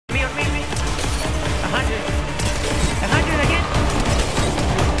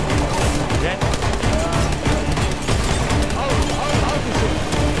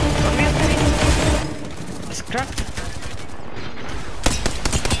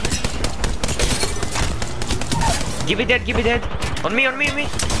Give me dead, give me dead. On me, on me, on me.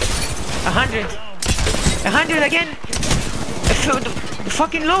 100. 100 again.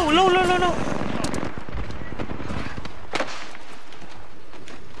 Fucking low, low, low, low, low.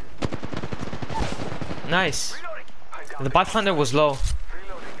 Nice. The Pathfinder was low.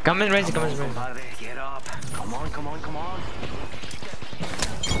 Come in range, come in range. Get up. Come on, come on, come on.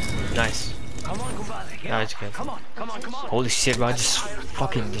 Nice. Come on, compadre. Get Nice, good. Come on, come on, come on. Holy shit, bro, I just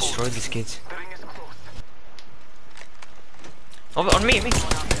fucking destroyed these kids. Oh, on me, me.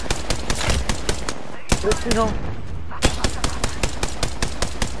 No.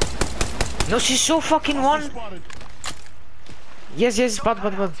 No, she's so fucking one. Yes, yes, bad.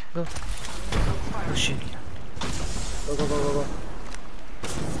 Go. Oh shit. Go.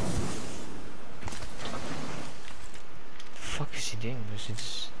 Fuck is he doing? Is he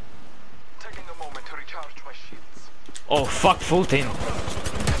just... Taking a moment to recharge my shields. Oh fuck, full team.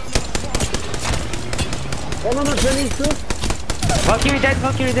 Oh no, Jenny too. Valkyrie dead,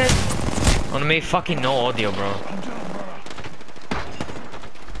 Valkyrie dead. On me, fucking no audio, bro.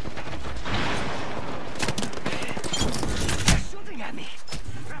 Shooting at me.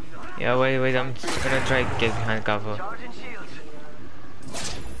 Yeah, wait, I'm just gonna try to get behind cover. Charging shields.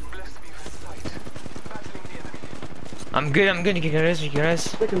 Bless me with sight. Battling the enemy. I'm good, you can rest, Sick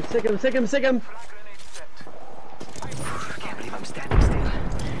him. Frag grenade set. Can't believe I'm standing still.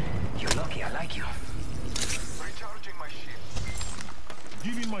 You're lucky, I like you. Recharging my shields.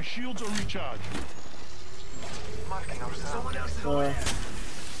 Giving my shields a recharge. Marking our Someone surroundings. else is over there.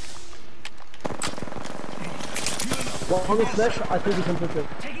 One on the flash, I think we can push it.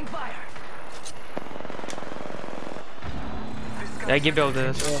 Taking fire. Yeah, give all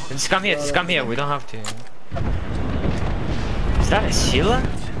this. Just come here, we don't have to. Is that a Sheila?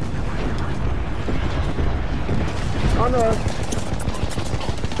 Oh no.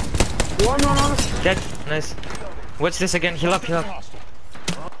 One. Dead, nice. What's this again? Heal up.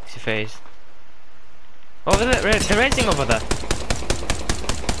 She phased. Over there, they're racing over there.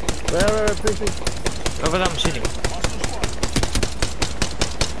 Where, please. Over there, I'm shooting.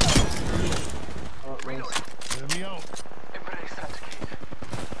 Oh, nice. Let me out. Embrace that kid.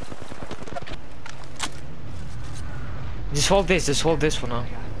 Just hold this for now.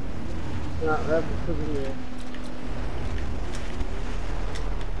 Yeah, that's good.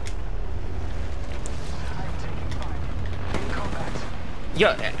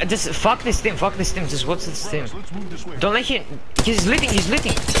 Yo, just fuck this team, just watch this team. Let's move this way. Don't let him, he's leading.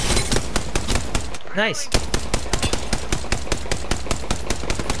 Nice.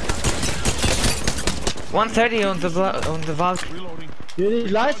 $130 on the Valk. Reloading. You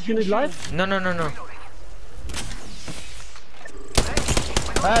need light? No.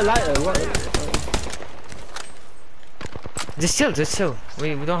 Light, what? Just chill. We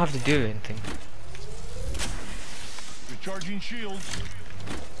don't have to do anything. Recharging shields.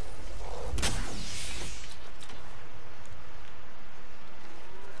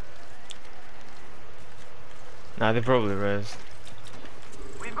 Nah, they probably res.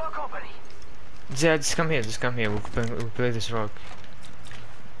 We've got company. Yeah, just come here. We'll play this rock.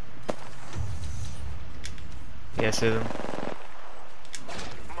 Yeah, see them.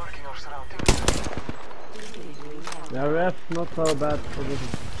 Marking our surroundings. Yeah, ref, not so bad position.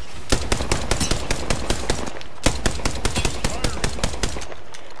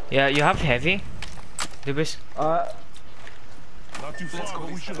 Yeah, you have heavy, Dubis. Not too far,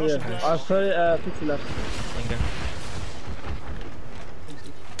 but we should hustle Yeah, this. sorry, 50 left. Okay.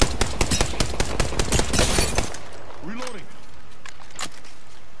 Reloading.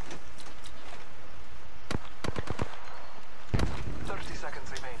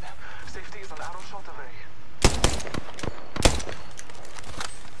 Seconds remain. Safety is an arrow shot away.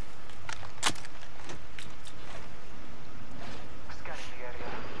 Scanning the area.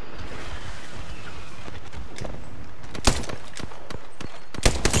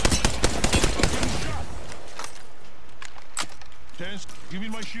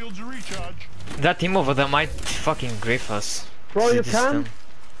 Giving my shields a recharge. That team over there might fucking grief us. Bro, See you this can team.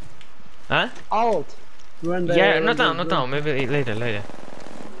 Huh? out. When they, Yeah, when not they- now. Maybe later.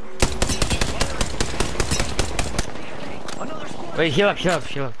 Wait, heal up. Just-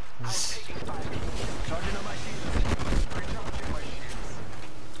 Charging on my shields. Recharging my shields.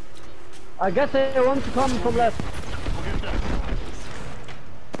 I guess they want to come from left. Forget that.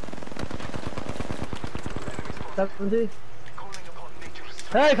 70. Calling upon nature's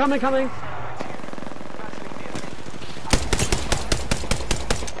Hey, coming.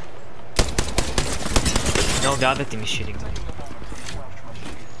 No, the other team is shooting.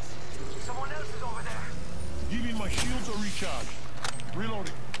 Someone else is over there. Giving my shields a recharge.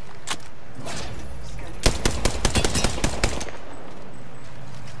 Reloading.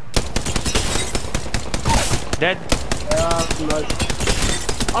 Dead. Yeah, nice.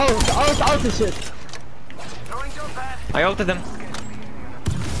 Oh, the shit. Throwing jump pad. I ulted them.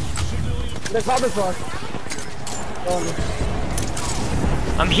 There's other fuck.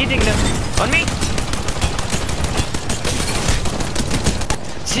 I'm hitting them. On me.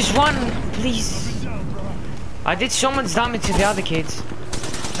 Just one, please. I did so much damage to the other kids.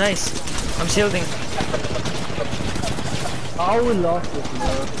 Nice. I'm shielding. Oh, we lost this,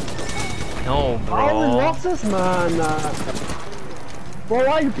 man. No, bro. Oh, we lost this, man. Bro,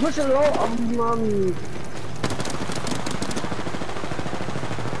 why you pushing low? Oh, man.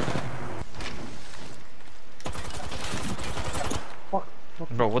 Fuck.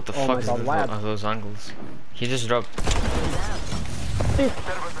 Bro, what the Oh fuck my is God, why are those angles? He just dropped.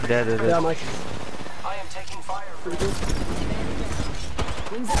 Dead. Yeah, Mike. I am taking fire.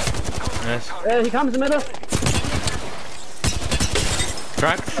 Nice. He comes in the middle.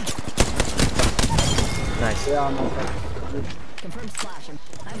 Cracked. Nice. Yeah, I'm okay. Confirm splash him.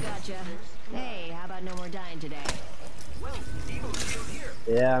 I've gotcha. Hey, how about no more dying today?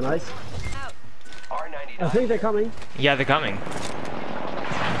 Yeah, nice. R99. I think they're coming. Yeah, they're coming.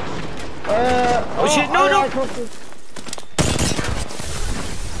 Oh shit, no, no. I crossed it.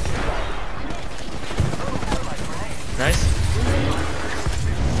 Nice.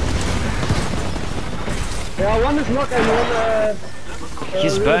 Yeah, one is knocked and one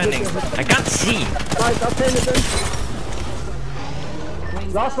He's really burning. good. I can't see. Nice, I'll take it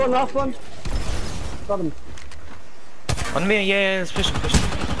in. Last one. Got him. On me, yeah, let's push him.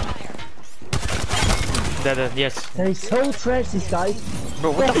 Dead, yes. They're so trash, these guys.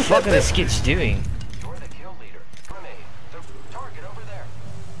 Bro, what the fuck are these kids doing? You're the kill leader. From A. The target over there.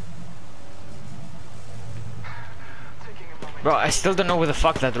 Taking a moment. Bro, I still don't know where the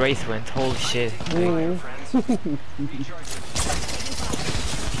fuck that Wraith went. Holy shit. Friends.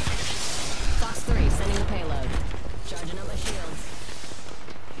 Fox 3, sending the payload. Charging up my shields.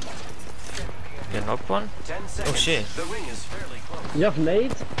 You knocked one? 10 seconds. Oh shit. The ring is fairly close. You have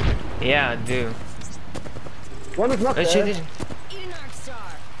nades? Yeah, I do. One is knocked Oh shit, there. Eat an arc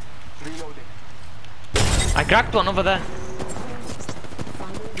star. Reloading. I cracked one over there.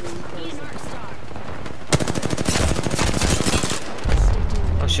 Eat an arc star.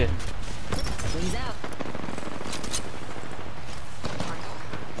 Oh shit. Wings out.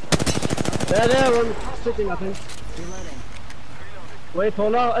 There, one sitting, I think. Reloading. Wait,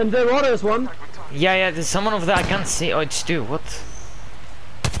 hold on. And the water is one. Yeah, there's someone over there. I can't see. Oh, it's two. What?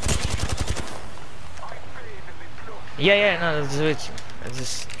 Yeah, no, that's it. It's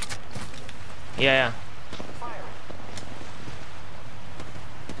just. Yeah.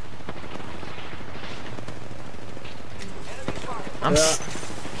 I'm. Yeah. Nice.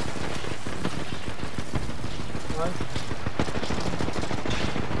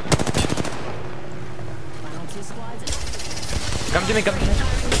 Final 2 squads. Come to me.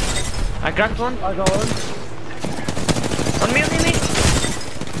 I cracked one. I go on. On me.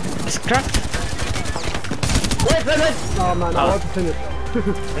 It's cracked. Wait. Oh man, I Oh. want to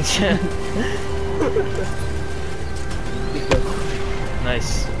finish.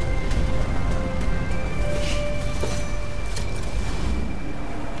 Nice.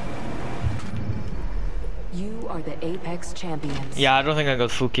 You are the Apex champions. Yeah, I don't think I got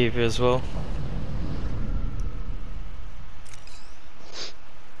full keep as well.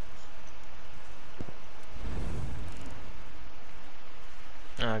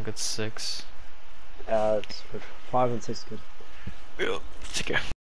 I got 6. Yeah, it's good. 5 and 6 good. Yeah, it's okay.